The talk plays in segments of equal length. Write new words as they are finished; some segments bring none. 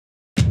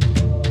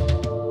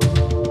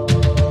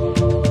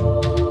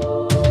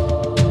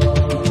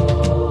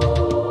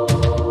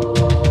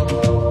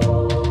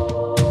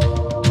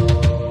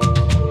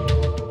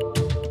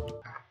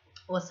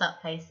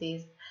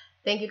Pisces.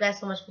 Thank you guys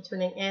so much for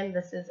tuning in.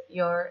 This is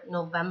your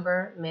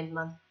November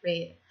mid-month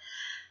read.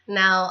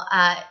 Now,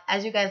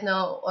 as you guys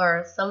know,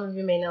 or some of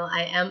you may know,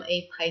 I am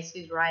a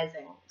Pisces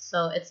rising.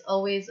 So it's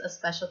always a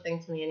special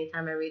thing to me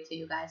anytime I read to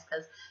you guys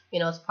because,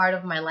 it's part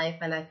of my life,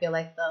 and I feel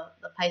like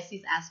the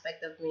Pisces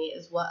aspect of me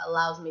is what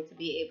allows me to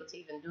be able to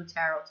even do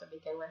tarot to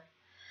begin with.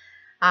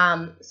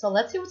 So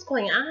let's see what's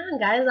going on,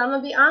 guys. I'm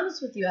going to be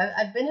honest with you.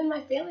 I've been in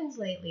my feelings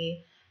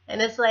lately,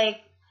 and it's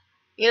like,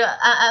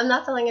 I'm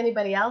not telling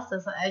anybody else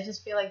this. I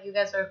just feel like you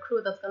guys are a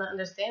crew that's going to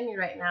understand me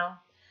right now.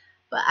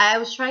 But I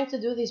was trying to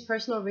do these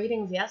personal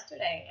readings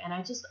yesterday, and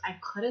I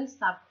couldn't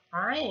stop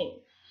crying.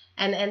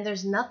 And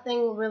there's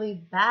nothing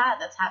really bad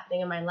that's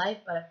happening in my life,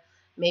 but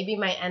maybe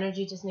my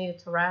energy just needed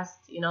to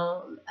rest.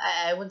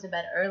 I went to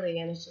bed early,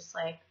 and it's just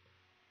like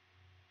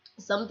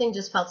something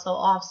just felt so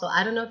off. So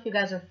I don't know if you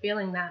guys are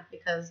feeling that,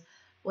 because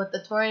with the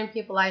Taurian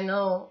people I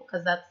know,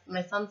 because that's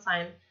my sun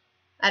sign,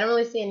 I don't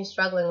really see any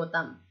struggling with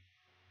them.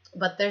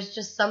 But there's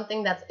just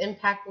something that's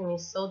impacting me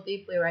so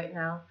deeply right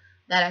now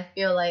that I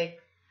feel like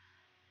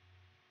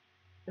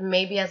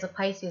maybe as a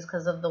Pisces,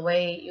 because of the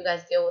way you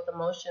guys deal with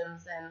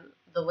emotions and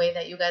the way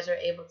that you guys are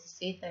able to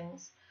see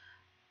things,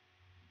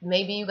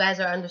 maybe you guys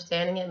are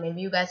understanding it.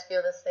 Maybe you guys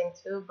feel this thing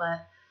too.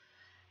 But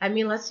I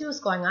mean, let's see what's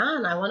going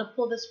on. I want to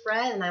pull this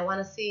spread, and I want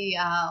to see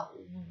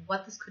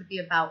what this could be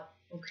about.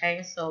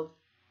 Okay, so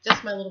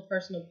just my little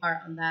personal part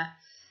on that.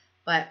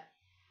 But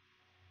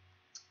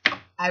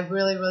I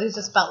really, really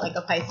just felt like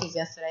a Pisces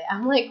yesterday.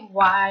 I'm like,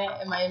 why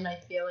am I in my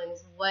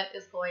feelings? What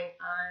is going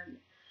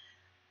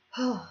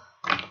on?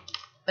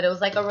 But it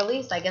was like a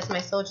release. I guess my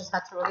soul just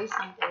had to release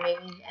something.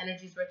 Maybe the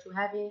energies were too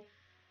heavy.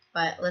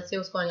 But let's see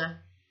what's going on.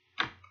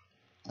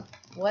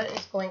 What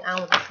is going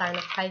on with the sign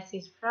of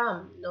Pisces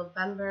from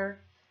November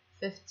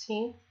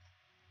 15th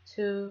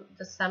to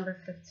December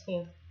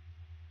 15th?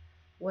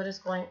 What is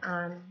going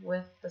on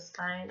with the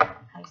sign of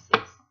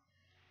Pisces?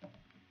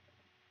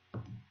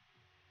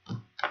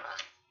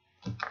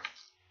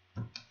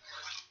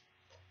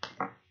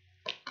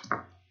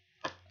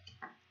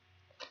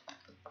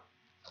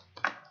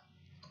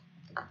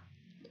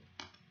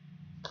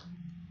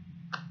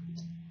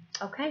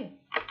 Okay,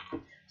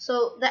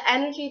 so the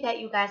energy that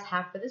you guys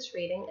have for this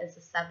reading is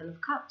the Seven of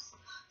Cups.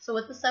 So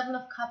with the Seven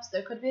of Cups,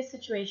 there could be a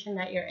situation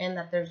that you're in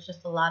that there's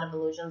just a lot of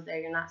illusions there.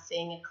 You're not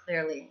seeing it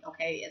clearly,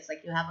 okay? It's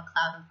like you have a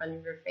cloud in front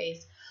of your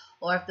face.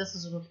 Or if this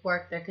is with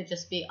work, there could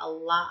just be a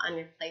lot on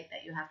your plate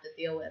that you have to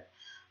deal with.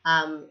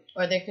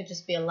 Or there could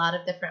just be a lot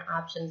of different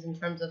options in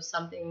terms of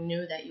something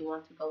new that you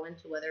want to go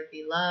into, whether it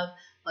be love,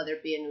 whether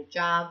it be a new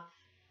job.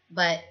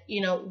 But,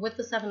 with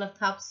the Seven of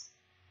Cups,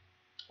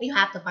 you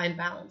have to find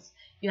balance.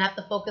 You have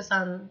to focus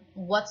on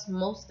what's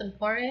most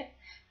important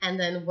and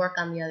then work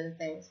on the other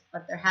things.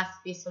 But there has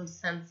to be some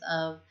sense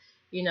of,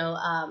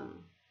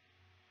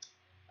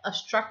 of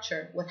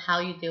structure with how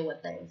you deal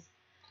with things.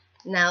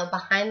 Now,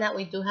 behind that,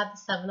 we do have the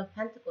Seven of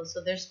Pentacles.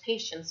 So there's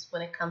patience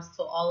when it comes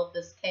to all of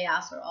this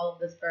chaos or all of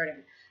this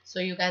burden. So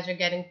you guys are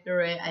getting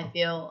through it, I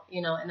feel,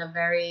 in a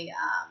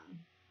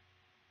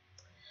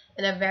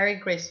very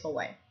graceful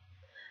way.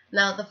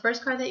 Now, the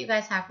first card that you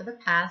guys have for the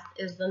past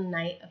is the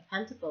Knight of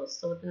Pentacles.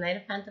 So with the Knight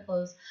of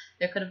Pentacles,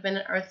 there could have been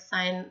an earth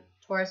sign,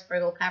 Taurus,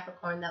 Virgo,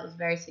 Capricorn, that was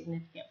very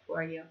significant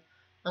for you.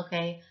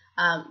 Okay,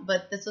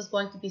 but this is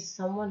going to be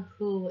someone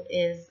who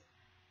is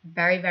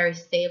very, very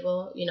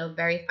stable,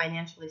 very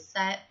financially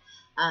set,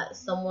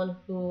 someone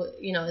who,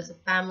 is a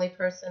family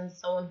person,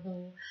 someone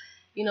who,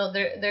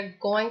 they're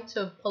going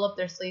to pull up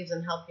their sleeves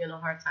and help you in a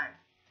hard time.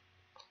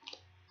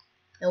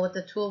 And with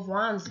the Two of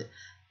Wands,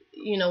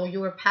 you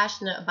were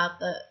passionate about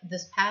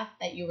this path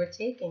that you were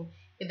taking,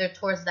 either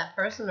towards that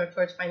person or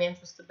towards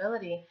financial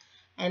stability.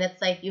 And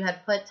it's like you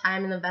had put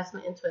time and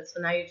investment into it.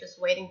 So now you're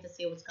just waiting to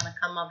see what's going to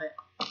come of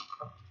it.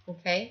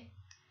 Okay.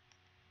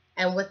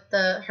 And with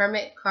the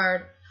Hermit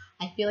card,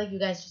 I feel like you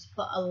guys just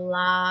put a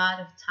lot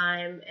of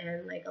time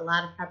and like a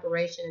lot of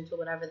preparation into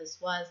whatever this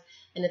was.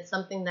 And it's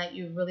something that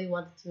you really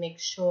wanted to make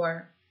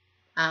sure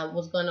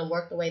was going to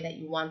work the way that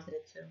you wanted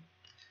it to.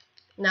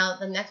 Now,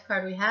 the next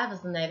card we have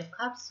is the Knight of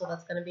Cups, so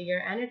that's going to be your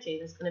energy.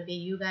 That's going to be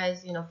you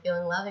guys,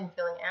 feeling loving,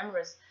 feeling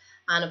amorous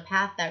on a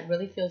path that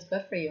really feels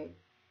good for you.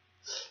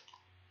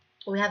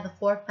 We have the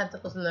Four of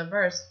Pentacles in the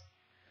reverse.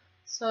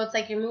 So it's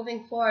like you're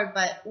moving forward,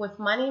 but with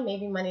money,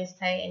 maybe money is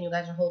tight and you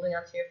guys are holding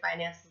on to your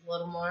finances a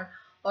little more.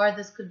 Or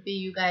this could be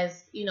you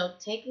guys,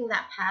 taking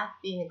that path,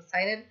 being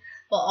excited,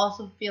 but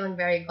also feeling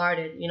very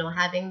guarded,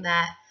 having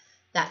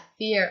that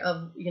fear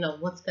of,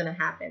 what's going to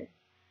happen,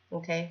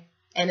 okay?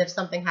 And if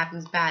something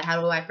happens bad, how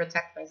do I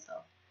protect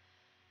myself?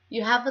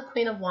 You have the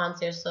Queen of Wands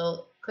here,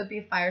 so could be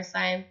a fire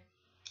sign,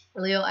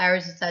 Leo,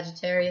 Aries, or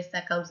Sagittarius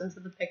that comes into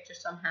the picture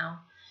somehow.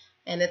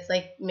 And it's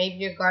like maybe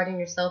you're guarding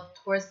yourself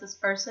towards this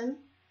person,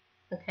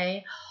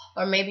 okay?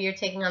 Or maybe you're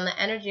taking on the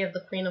energy of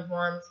the Queen of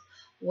Wands,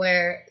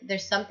 where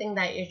there's something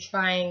that you're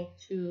trying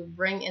to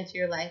bring into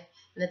your life,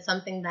 and it's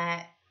something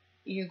that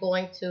you're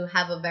going to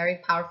have a very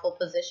powerful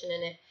position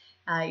in it.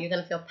 You're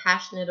going to feel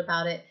passionate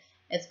about it.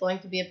 It's going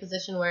to be a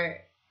position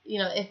where you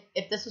know,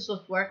 if this is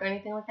with work or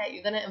anything like that,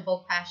 you're going to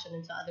invoke passion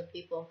into other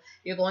people.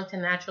 You're going to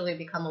naturally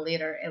become a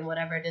leader in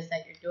whatever it is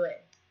that you're doing.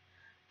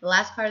 The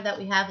last card that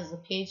we have is the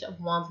Page of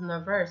Wands in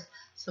reverse.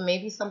 So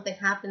maybe something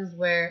happens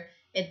where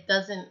it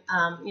doesn't,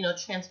 you know,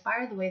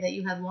 transpire the way that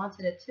you had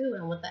wanted it to.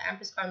 And with the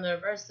Empress card in the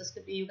reverse, this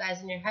could be you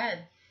guys in your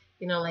head.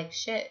 You know, like,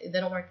 shit, it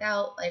didn't work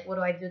out. Like, what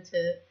do I do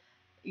to,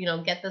 you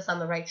know, get this on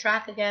the right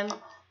track again?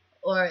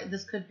 Or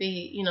this could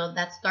be, you know,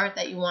 that start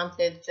that you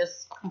wanted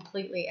just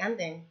completely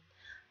ending.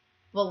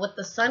 But with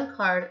the Sun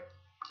card,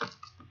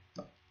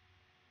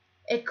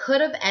 it could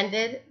have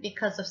ended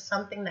because of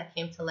something that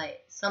came to light,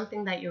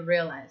 something that you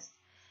realized.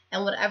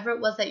 And whatever it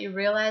was that you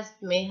realized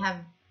may have,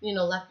 you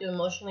know, left you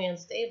emotionally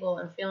unstable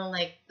and feeling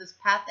like this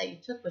path that you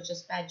took was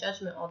just bad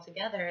judgment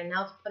altogether. And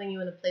now it's putting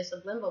you in a place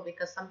of limbo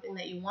because something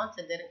that you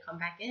wanted didn't come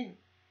back in.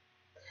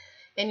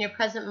 In your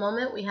present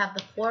moment, we have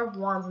the Four of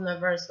Wands in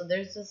reverse. So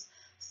there's this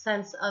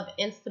sense of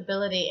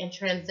instability and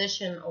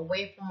transition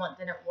away from what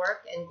didn't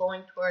work and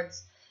going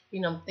towards,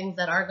 you know, things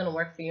that are going to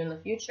work for you in the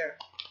future.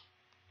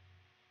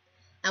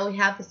 And we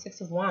have the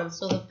Six of Wands.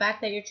 So the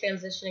fact that you're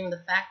transitioning,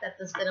 the fact that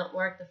this didn't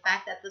work, the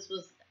fact that this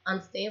was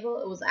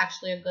unstable, it was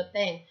actually a good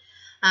thing.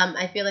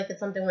 I feel like it's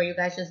something where you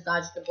guys just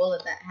dodged a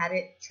bullet. That had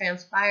it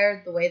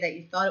transpired the way that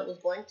you thought it was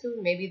going to,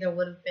 maybe there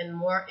would have been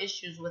more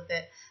issues with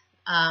it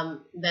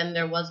than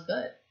there was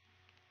good.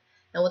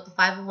 And with the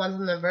Five of Wands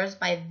in the reverse,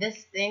 by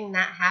this thing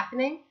not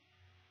happening,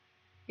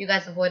 you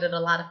guys avoided a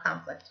lot of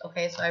conflict.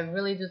 Okay, so I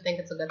really do think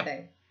it's a good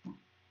thing.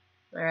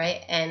 All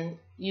right, and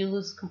you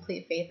lose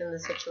complete faith in the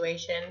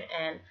situation,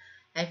 and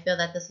I feel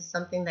that this is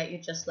something that you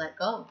just let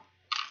go.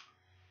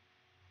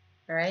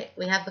 All right,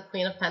 we have the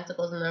Queen of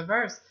Pentacles in the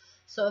reverse.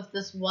 So if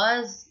this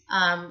was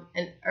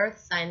an earth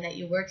sign that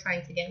you were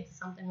trying to get into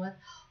something with,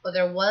 or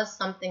there was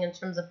something in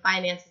terms of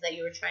finances that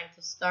you were trying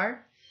to start,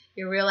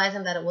 you're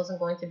realizing that it wasn't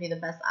going to be the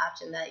best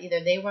option, that either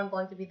they weren't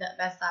going to be the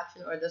best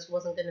option or this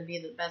wasn't going to be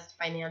the best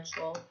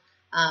financial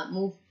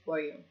move for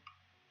you.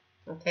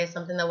 Okay,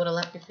 something that would have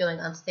left you feeling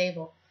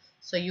unstable.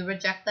 So you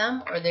reject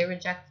them or they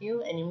reject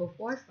you and you move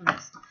forward from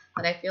this.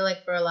 But I feel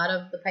like for a lot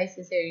of the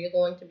Pisces here, you're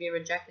going to be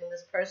rejecting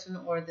this person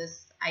or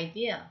this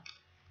idea.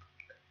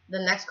 The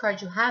next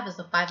card you have is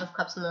the Five of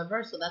Cups in the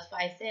reverse. So that's why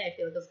I say I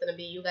feel like it's going to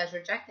be you guys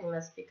rejecting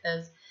this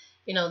because,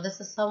 you know, this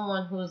is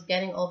someone who's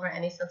getting over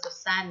any sense of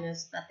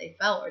sadness that they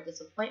felt or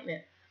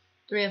disappointment.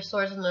 Three of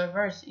Swords in the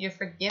reverse. You're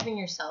forgiving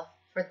yourself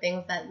for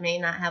things that may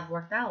not have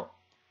worked out.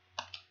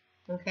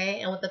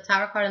 Okay, and with the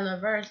Tower card in the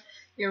reverse,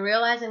 you're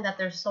realizing that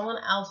there's someone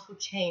else who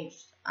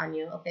changed on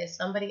you. Okay,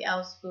 somebody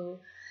else who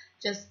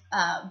just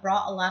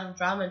brought a lot of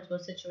drama into a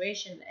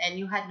situation and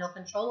you had no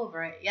control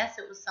over it. Yes,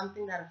 it was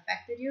something that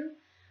affected you,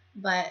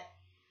 but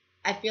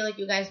I feel like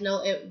you guys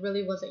know it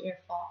really wasn't your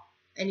fault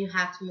and you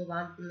have to move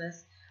on from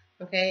this.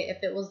 Okay,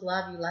 if it was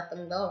love, you let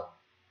them go.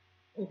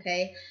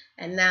 Okay,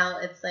 and now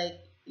it's like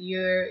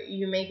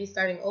you may be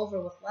starting over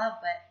with love,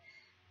 but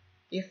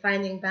you're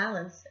finding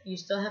balance. You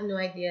still have new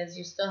ideas.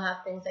 You still have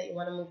things that you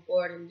want to move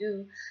forward and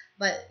do,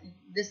 but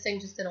this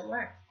thing just didn't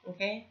work.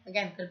 Okay,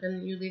 again, could have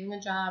been you leaving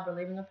a job or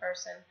leaving a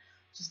person,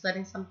 just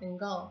letting something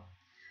go.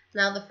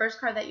 Now, the first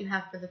card that you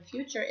have for the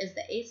future is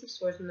the Ace of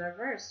Swords in the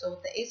reverse. So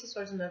with the Ace of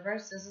Swords in the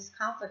reverse, there's this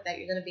conflict that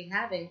you're going to be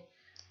having,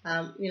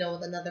 you know,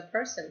 with another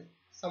person,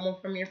 someone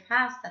from your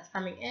past that's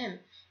coming in,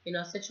 you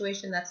know, a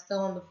situation that's still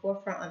on the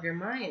forefront of your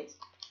mind.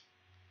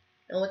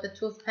 And with the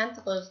Two of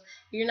Pentacles,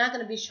 you're not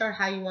going to be sure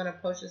how you want to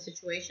approach the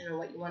situation or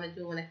what you want to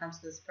do when it comes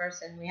to this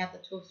person. We have the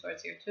Two of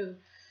Swords here too.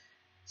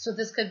 So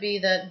this could be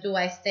the do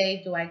I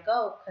stay, do I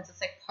go? Because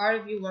it's like part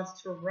of you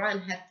wants to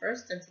run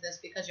headfirst into this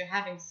because you're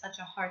having such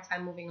a hard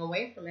time moving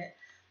away from it.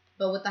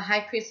 But with the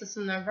High Priestess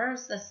in the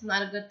reverse, that's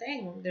not a good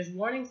thing. There's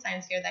warning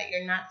signs here that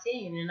you're not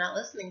seeing and you're not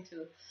listening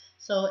to.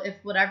 So if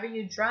whatever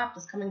you dropped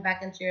is coming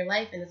back into your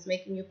life and it's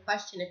making you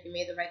question if you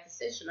made the right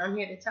decision, I'm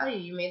here to tell you,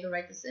 you made the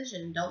right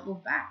decision. Don't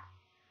move back.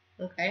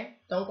 Okay?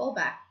 Don't go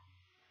back.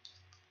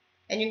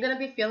 And you're going to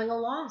be feeling a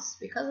loss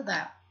because of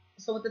that.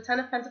 So with the Ten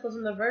of Pentacles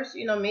in the reverse,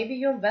 you know, maybe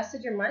you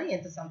invested your money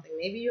into something.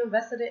 Maybe you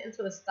invested it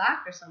into a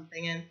stock or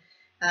something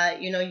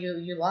and, you know,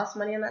 you lost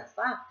money in that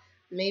stock.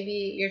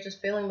 Maybe you're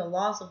just feeling the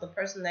loss of the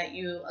person that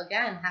you,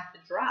 again, have to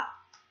drop.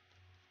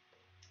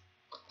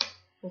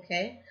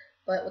 Okay?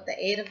 But with the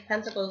Eight of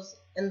Pentacles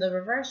in the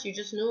reverse, you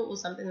just knew it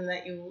was something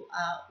that you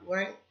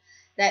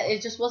that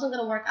it just wasn't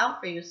going to work out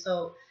for you.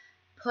 So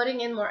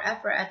putting in more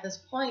effort at this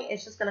point,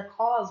 it's just going to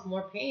cause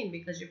more pain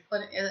because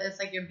it's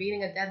like you're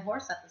beating a dead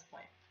horse at this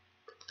point.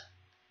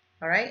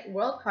 All right,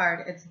 World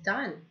card, it's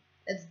done.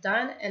 It's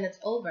done and it's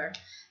over.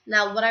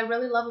 Now, what I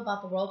really love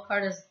about the World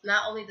card is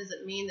not only does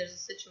it mean there's a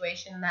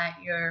situation that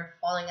you're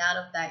falling out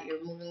of, that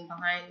you're moving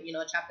behind, you know,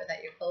 a chapter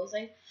that you're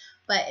closing,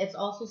 but it's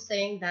also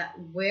saying that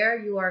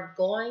where you are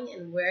going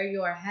and where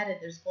you are headed,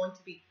 there's going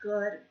to be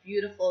good,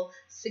 beautiful,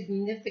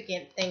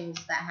 significant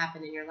things that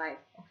happen in your life,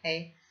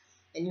 okay?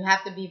 And you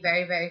have to be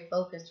very, very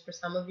focused. For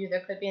some of you,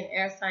 there could be an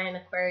air sign,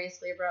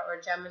 Aquarius, Libra,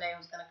 or Gemini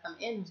who's going to come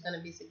in, who's going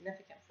to be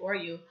significant for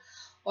you.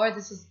 Or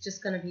this is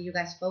just going to be you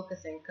guys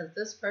focusing. Because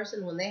this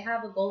person, when they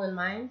have a goal in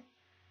mind,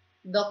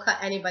 they'll cut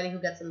anybody who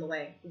gets in the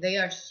way. They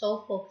are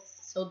so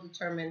focused, so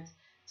determined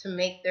to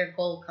make their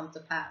goal come to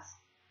pass.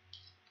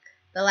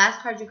 The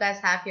last card you guys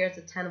have here is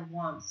the Ten of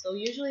Wands. So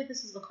usually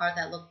this is the card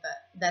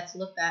that's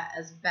looked at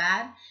as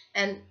bad,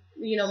 and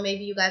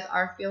maybe you guys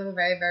are feeling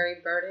very, very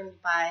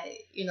burdened by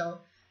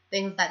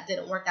things that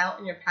didn't work out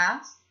in your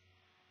past.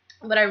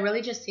 But I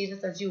really just see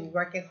this as you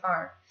working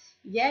hard.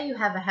 Yeah, you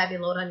have a heavy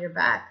load on your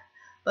back,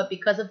 but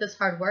because of this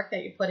hard work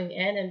that you're putting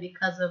in, and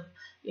because of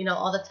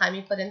all the time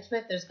you put into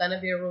it, there's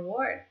gonna be a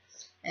reward.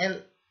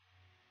 And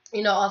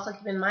also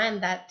keep in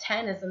mind that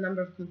 10 is the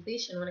number of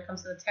completion when it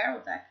comes to the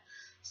tarot deck.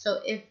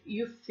 So if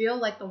you feel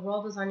like the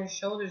world is on your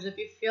shoulders, if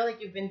you feel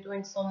like you've been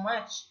doing so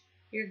much,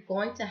 you're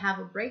going to have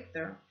a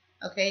breakthrough,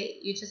 okay?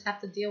 You just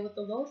have to deal with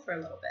the load for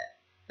a little bit,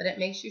 but it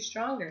makes you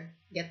stronger.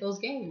 Get those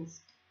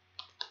gains.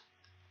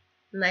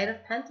 Knight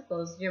of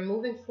Pentacles, you're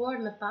moving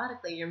forward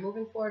methodically. You're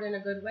moving forward in a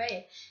good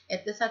way.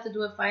 If this has to do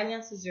with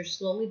finances, you're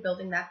slowly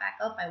building that back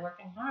up by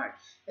working hard.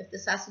 If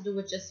this has to do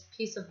with just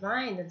peace of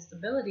mind and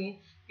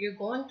stability, you're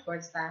going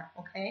towards that,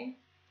 okay?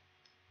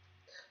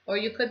 Or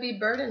you could be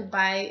burdened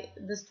by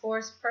this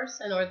Taurus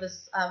person or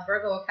this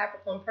Virgo or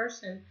Capricorn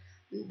person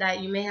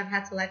that you may have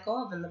had to let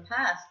go of in the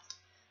past.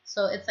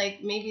 So it's like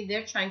maybe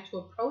they're trying to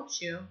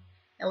approach you,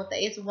 and with the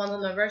Ace of Wands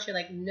on the reverse, you're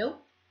like,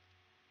 nope.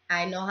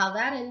 I know how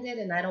that ended,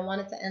 and I don't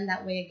want it to end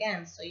that way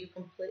again. So you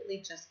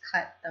completely just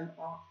cut them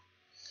off.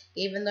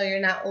 Even though you're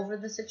not over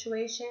the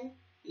situation,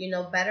 you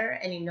know better,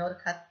 and you know to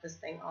cut this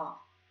thing off.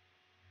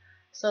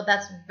 So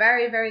that's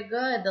very, very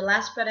good. The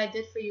last spread I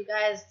did for you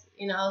guys,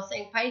 I was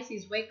saying,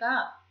 Pisces, wake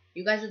up.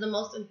 You guys are the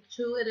most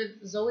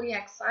intuitive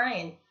zodiac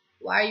sign.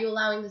 Why are you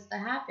allowing this to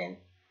happen?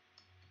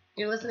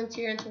 You're listening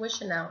to your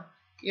intuition now.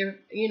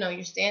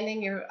 You're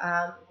standing your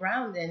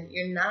ground, and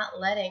you're not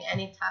letting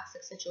any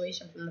toxic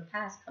situation from the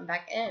past come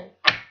back in.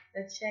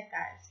 That's it,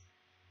 guys.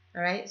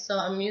 All right, so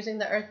I'm using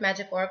the Earth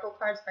Magic Oracle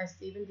cards by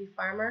Stephen D.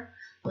 Farmer.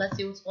 Let's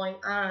see what's going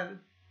on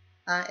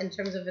in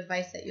terms of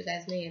advice that you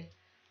guys need.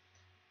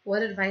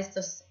 What advice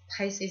does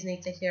Pisces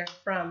need to hear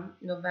from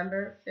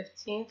November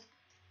 15th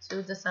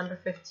to December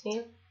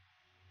 15th?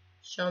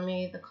 Show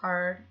me the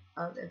card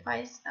of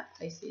advice that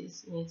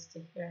Pisces needs to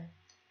hear.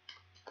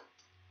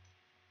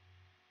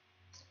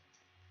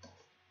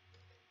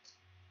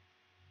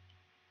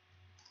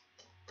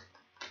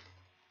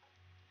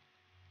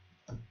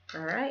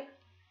 All right.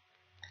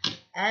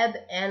 Ebb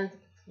and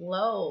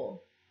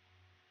flow.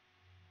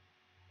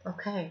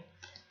 Okay.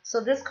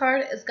 So this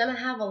card is going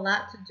to have a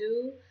lot to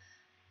do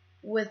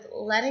with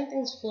letting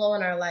things flow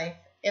in our life.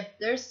 If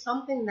there's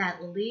something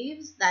that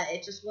leaves, that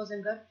it just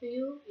wasn't good for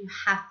you, you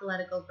have to let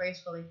it go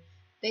gracefully.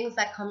 Things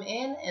that come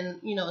in and,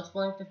 it's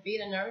willing to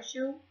feed and nourish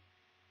you,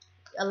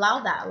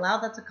 allow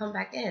that to come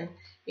back in.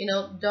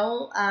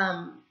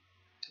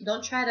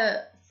 Don't try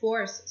to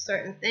force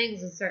certain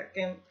things in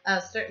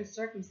certain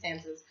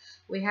circumstances.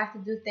 We have to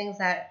do things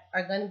that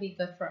are going to be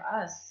good for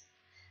us.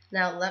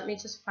 Now, let me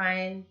just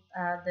find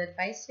the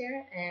advice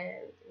here,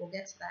 and we'll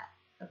get to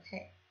that.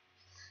 Okay.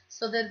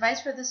 So the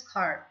advice for this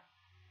card.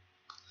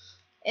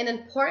 An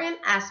important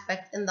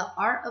aspect in the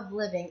art of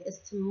living is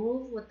to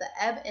move with the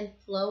ebb and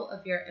flow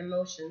of your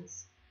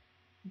emotions,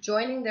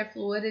 joining their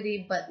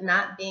fluidity but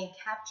not being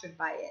captured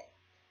by it.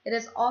 It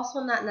is also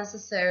not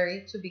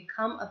necessary to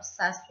become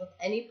obsessed with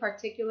any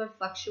particular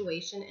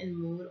fluctuation in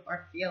mood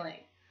or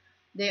feeling.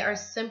 They are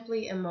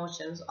simply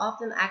emotions,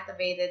 often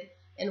activated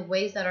in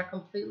ways that are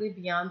completely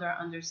beyond our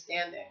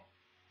understanding.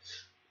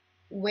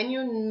 When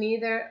you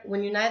neither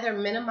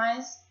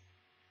minimize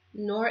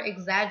nor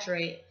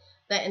exaggerate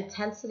the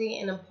intensity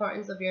and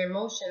importance of your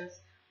emotions,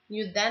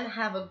 you then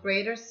have a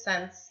greater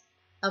sense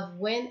of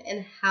when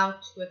and how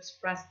to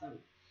express them.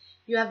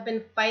 You have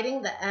been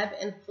fighting the ebb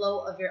and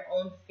flow of your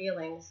own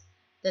feelings,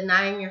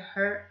 denying your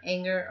hurt,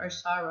 anger, or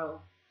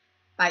sorrow,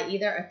 by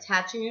either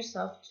attaching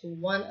yourself to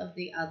one of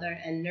the other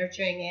and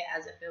nurturing it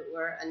as if it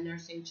were a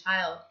nursing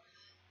child,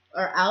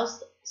 or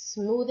else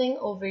smoothing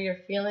over your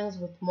feelings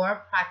with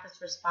more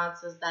practiced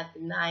responses that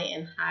deny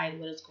and hide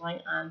what is going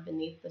on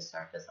beneath the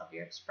surface of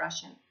your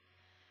expression.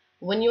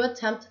 When you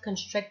attempt to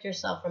constrict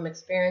yourself from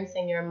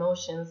experiencing your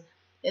emotions,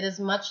 it is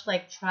much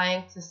like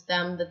trying to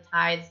stem the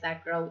tides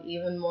that grow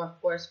even more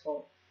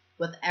forceful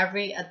with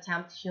every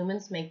attempt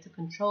humans make to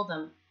control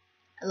them.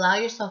 Allow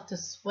yourself to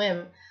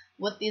swim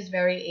with these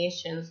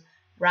variations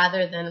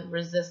rather than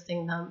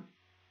resisting them.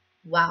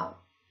 Wow.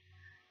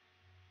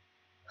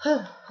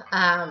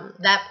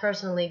 That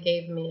personally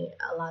gave me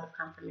a lot of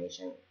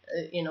confirmation,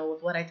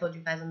 with what I told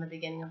you guys in the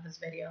beginning of this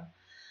video.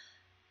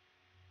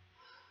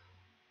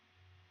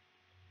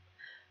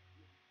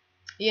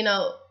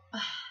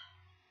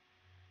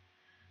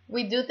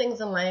 We do things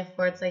in life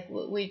where it's like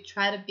we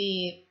try to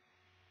be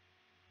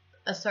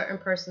a certain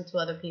person to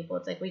other people.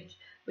 It's like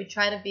we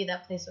try to be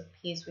that place of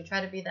peace. We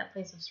try to be that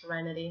place of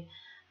serenity.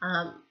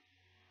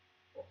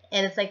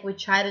 And it's like we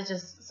try to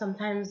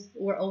sometimes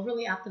we're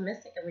overly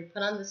optimistic and we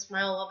put on this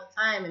smile all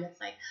the time. And it's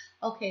like,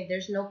 okay,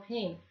 there's no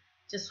pain.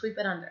 Just sweep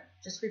it under.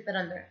 Just sweep it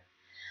under.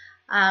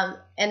 And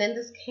in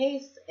this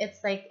case,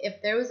 it's like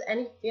if there was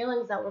any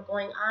feelings that were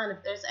going on,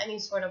 if there's any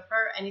sort of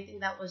hurt,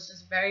 anything that was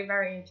just very,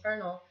 very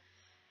internal,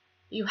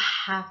 you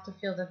have to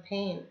feel the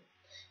pain.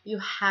 You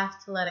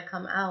have to let it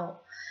come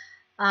out.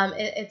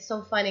 It's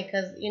so funny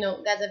because, you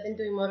know, guys, I've been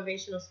doing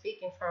motivational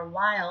speaking for a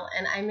while,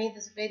 and I made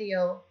this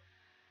video,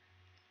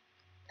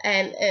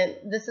 and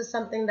this is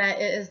something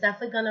that is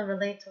definitely going to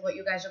relate to what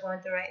you guys are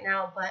going through right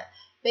now. But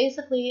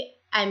basically,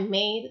 I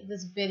made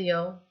this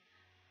video,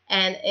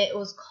 and it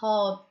was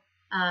called,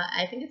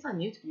 I think it's on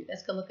YouTube. You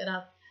guys can look it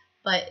up.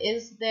 But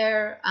is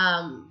there,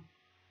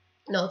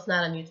 no, it's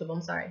not on YouTube.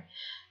 I'm sorry.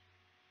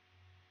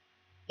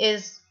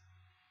 Is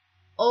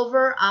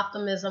over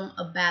optimism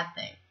a bad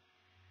thing?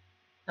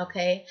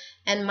 Okay,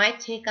 and my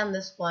take on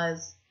this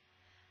was,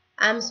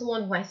 I'm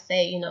someone who I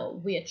say, you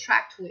know, we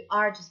attract who we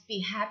are. Just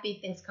be happy.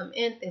 Things come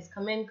in,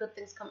 good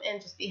things come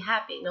in. Just be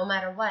happy no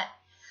matter what.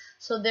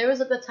 So there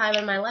was a good time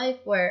in my life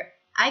where,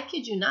 I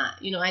kid you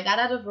not, you know, I got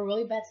out of a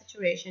really bad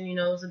situation. You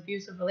know, it was an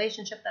abusive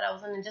relationship that I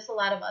was in, and just a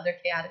lot of other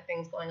chaotic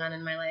things going on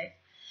in my life.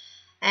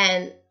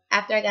 And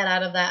after I got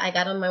out of that, I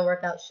got on my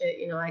workout shit.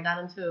 You know, I got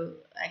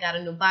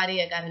a new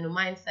body, I got a new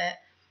mindset,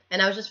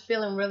 and I was just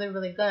feeling really,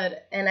 really good.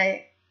 And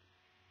I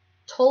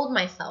told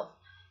myself,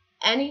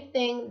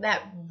 anything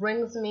that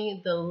brings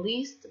me the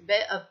least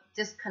bit of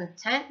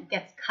discontent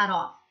gets cut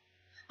off.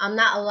 I'm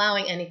not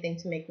allowing anything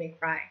to make me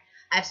cry.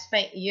 I've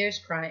spent years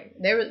crying.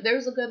 There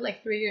was a good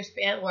like 3-year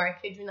span where, I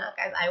kid you not,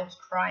 guys, I was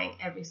crying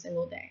every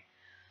single day.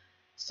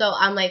 So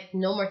I'm like,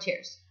 no more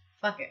tears.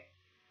 Fuck it.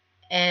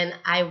 And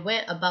I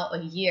went about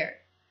a year.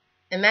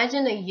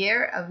 Imagine a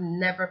year of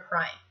never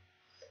crying.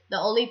 The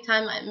only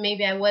time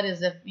maybe I would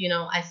is if, you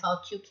know, I saw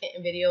a cute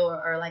kitten video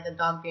or like a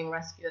dog being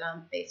rescued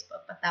on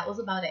Facebook. But that was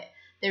about it.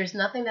 There's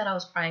nothing that I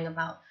was crying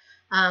about.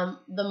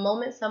 The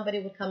moment somebody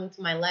would come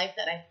into my life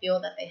that I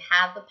feel that they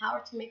have the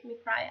power to make me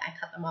cry, I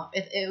cut them off.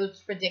 It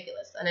was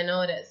ridiculous, and I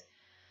know it is.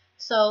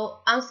 So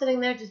I'm sitting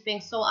there just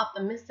being so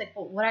optimistic,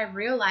 but what I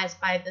realized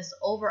by this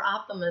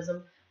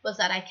over-optimism was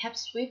that I kept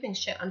sweeping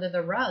shit under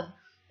the rug.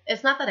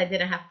 It's not that I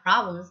didn't have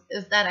problems,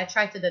 it's that I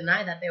tried to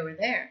deny that they were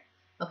there.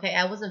 Okay,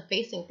 I wasn't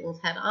facing things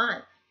head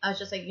on. I was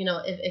just like, you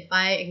know, if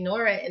I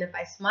ignore it and if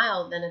I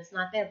smile, then it's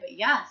not there. But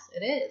yes,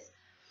 it is.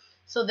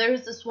 So there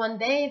was this one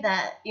day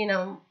that, you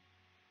know,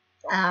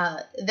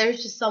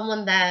 there's just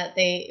someone that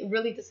they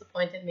really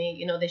disappointed me.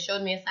 You know, they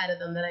showed me a side of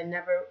them that I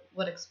never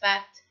would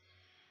expect.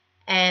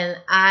 And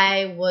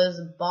I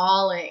was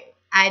bawling.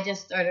 I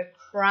just started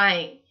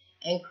crying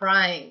and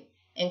crying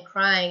and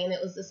crying. And it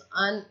was this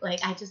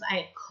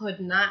I could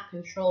not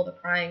control the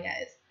crying,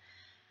 guys.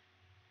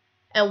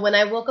 And when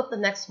I woke up the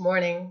next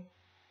morning,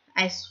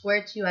 I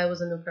swear to you, I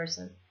was a new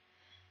person.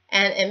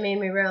 And it made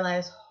me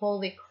realize,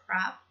 holy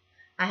crap,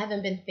 I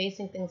haven't been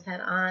facing things head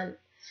on.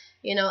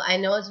 You know, I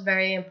know it's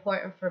very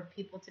important for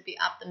people to be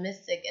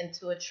optimistic and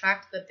to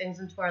attract good things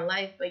into our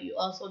life, but you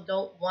also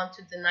don't want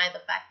to deny the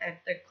fact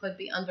that there could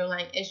be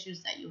underlying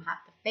issues that you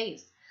have to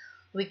face.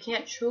 We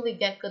can't truly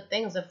get good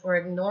things if we're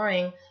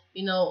ignoring,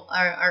 you know,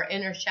 our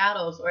inner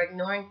shadows, or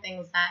ignoring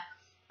things that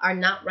are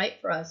not right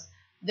for us.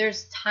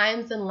 There's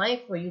times in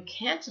life where you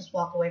can't just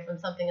walk away from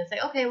something and say,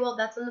 okay, well,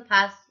 that's in the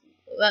past,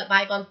 let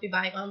bygones be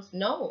bygones.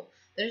 No,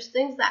 there's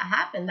things that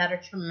happen that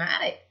are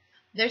traumatic.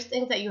 There's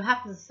things that you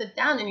have to sit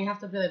down and you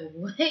have to be like,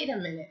 wait a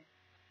minute.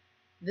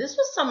 This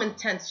was some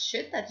intense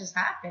shit that just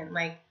happened.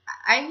 Like,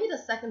 I need a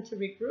second to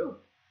regroup.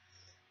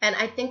 And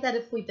I think that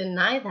if we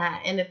deny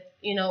that, and if,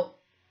 you know,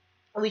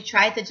 we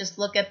try to just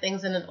look at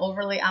things in an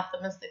overly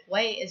optimistic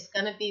way, it's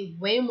going to be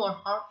way more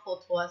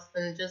harmful to us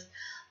than just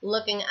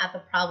looking at the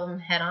problem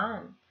head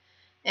on.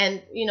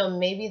 And, you know,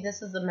 maybe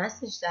this is a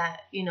message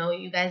that, you know,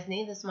 you guys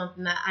need this month,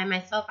 and that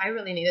I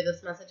really needed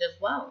this message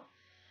as well.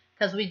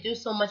 Because we do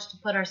so much to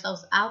put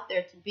ourselves out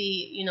there to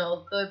be, you know,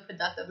 a good,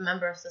 productive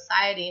member of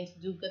society, and to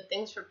do good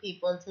things for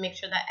people, and to make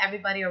sure that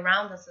everybody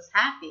around us is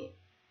happy.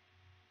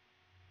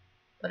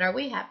 But are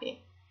we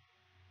happy?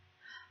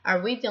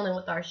 Are we dealing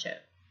with our shit?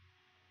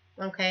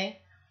 Okay?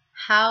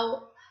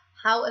 How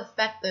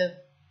effective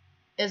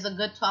is a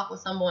good talk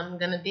with someone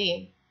going to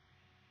be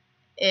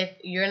if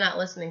you're not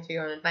listening to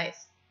your own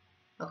advice?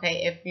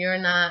 Okay? If you're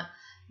not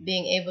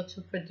being able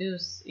to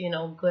produce, you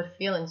know, good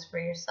feelings for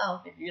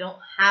yourself, if you don't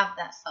have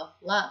that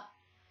self-love.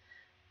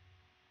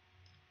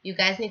 You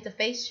guys need to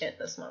face shit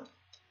this month.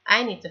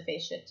 I need to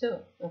face shit too,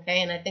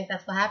 okay? And I think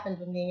that's what happened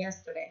with me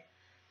yesterday.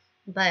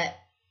 But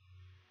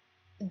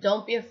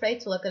don't be afraid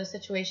to look at a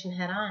situation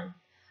head on.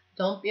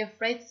 Don't be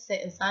afraid to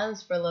sit in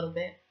silence for a little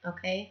bit,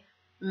 okay?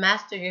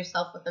 Master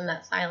yourself within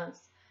that silence.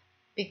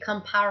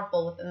 Become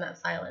powerful within that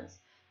silence.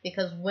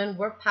 Because when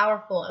we're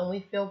powerful and we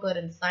feel good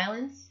in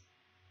silence,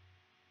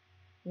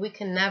 we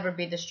can never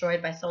be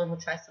destroyed by someone who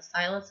tries to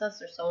silence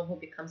us, or someone who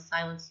becomes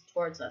silenced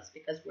towards us,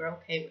 because we're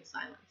okay with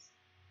silence.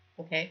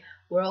 Okay?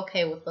 We're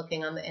okay with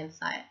looking on the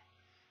inside.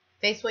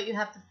 Face what you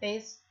have to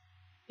face.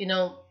 You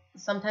know,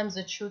 sometimes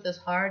the truth is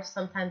hard.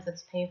 Sometimes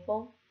it's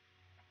painful.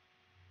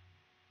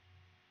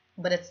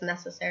 But it's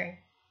necessary.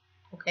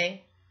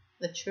 Okay?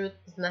 The truth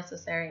is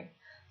necessary.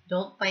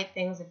 Don't fight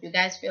things. If you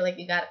guys feel like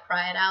you gotta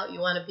cry it out, you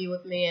want to be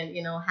with me and,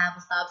 you know, have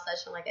a sob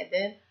session like I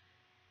did,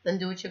 then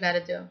do what you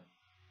gotta do.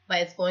 But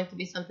it's going to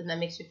be something that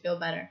makes you feel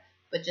better.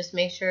 But just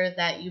make sure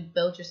that you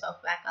build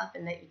yourself back up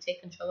and that you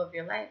take control of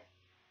your life.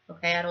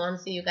 Okay? I don't want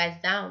to see you guys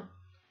down.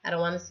 I don't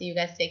want to see you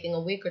guys taking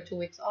a week or 2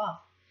 weeks off.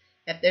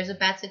 If there's a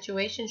bad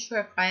situation,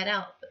 sure, cry it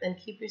out. But then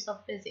keep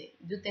yourself busy.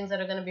 Do things that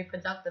are going to be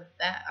productive,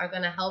 that are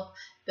going to help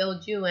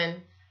build you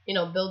and, you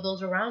know, build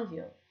those around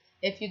you.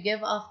 If you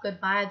give off good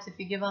vibes, if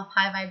you give off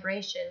high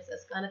vibrations,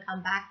 it's going to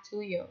come back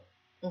to you.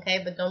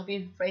 Okay? But don't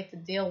be afraid to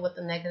deal with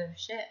the negative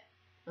shit.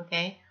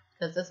 Okay?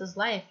 Because this is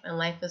life, and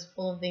life is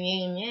full of the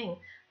yin and yang.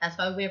 That's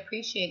why we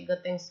appreciate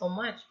good things so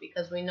much,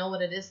 because we know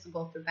what it is to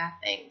go through bad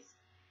things.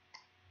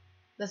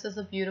 This is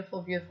a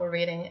beautiful, beautiful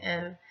reading,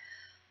 and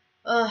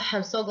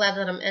I'm so glad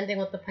that I'm ending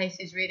with the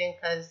Pisces reading,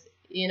 because,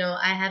 you know,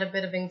 I had a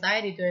bit of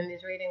anxiety doing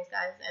these readings,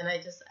 guys, and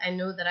I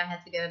knew that I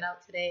had to get it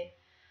out today.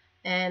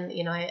 And,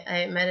 you know,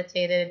 I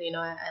meditated, you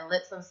know, I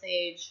lit some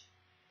sage,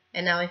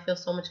 and now I feel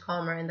so much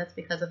calmer, and that's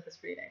because of this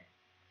reading.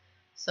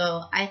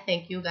 So I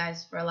thank you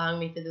guys for allowing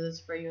me to do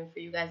this for you, and for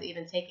you guys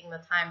even taking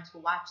the time to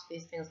watch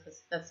these things,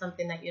 because that's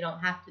something that you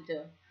don't have to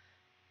do.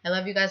 I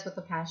love you guys with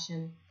a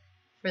passion.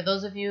 For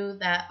those of you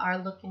that are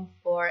looking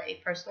for a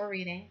personal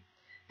reading,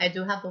 I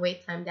do have the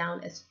wait time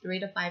down. It's 3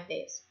 to 5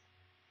 days.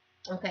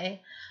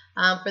 Okay?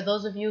 For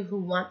those of you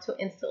who want to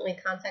instantly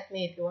contact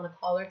me, if you want to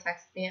call or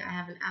text me, I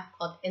have an app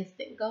called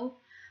InstantGo.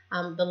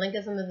 The link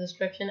is in the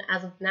description.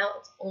 As of now,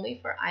 it's only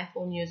for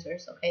iPhone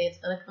users, okay? It's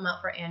going to come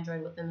out for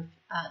Android within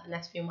the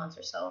next few months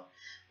or so.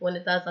 When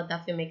it does, I'll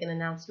definitely make an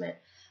announcement.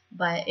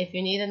 But if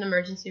you need an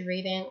emergency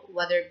reading,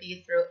 whether it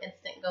be through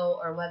InstantGo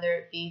or whether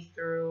it be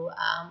through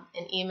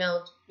an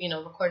email, you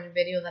know, recorded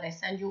video that I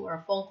send you, or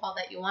a phone call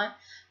that you want,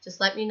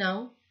 just let me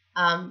know.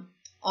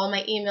 All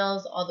my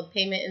emails, all the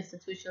payment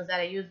institutions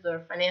that I use,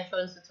 the financial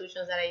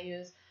institutions that I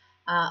use,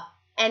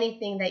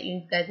 anything that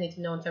you guys need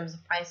to know in terms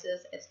of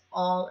prices, it's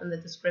all in the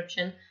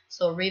description.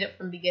 So read it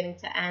from beginning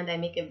to end. I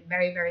make it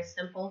very, very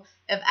simple.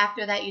 If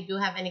after that you do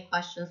have any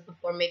questions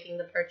before making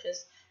the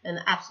purchase, then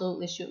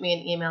absolutely shoot me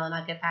an email and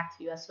I'll get back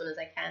to you as soon as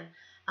I can.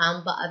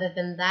 But other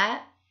than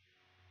that,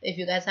 if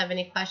you guys have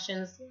any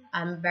questions,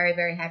 I'm very,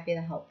 very happy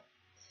to help.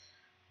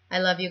 I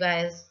love you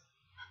guys.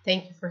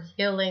 Thank you for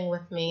healing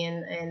with me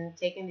and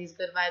taking these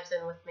good vibes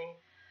in with me.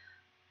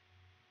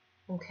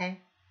 Okay?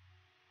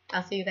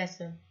 I'll see you guys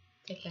soon.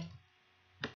 Take care.